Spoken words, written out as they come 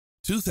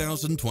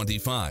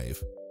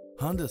2025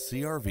 Honda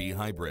CR-V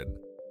Hybrid.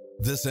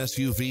 This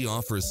SUV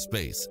offers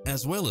space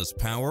as well as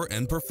power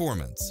and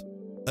performance.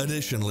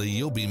 Additionally,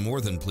 you'll be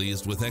more than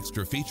pleased with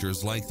extra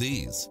features like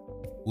these: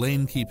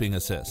 lane keeping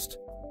assist,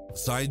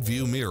 side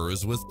view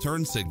mirrors with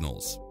turn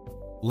signals,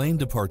 lane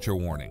departure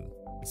warning,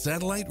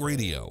 satellite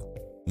radio,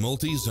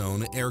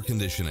 multi-zone air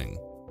conditioning,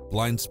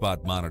 blind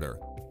spot monitor,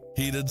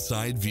 heated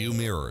side view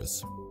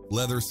mirrors,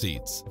 leather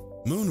seats,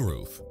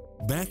 moonroof,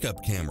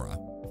 backup camera,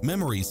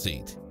 memory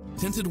seat,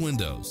 tinted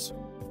windows,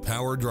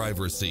 power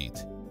driver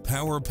seat,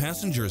 power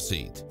passenger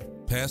seat,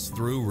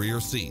 pass-through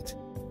rear seat.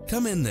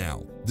 Come in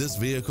now. This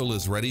vehicle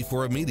is ready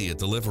for immediate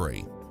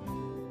delivery.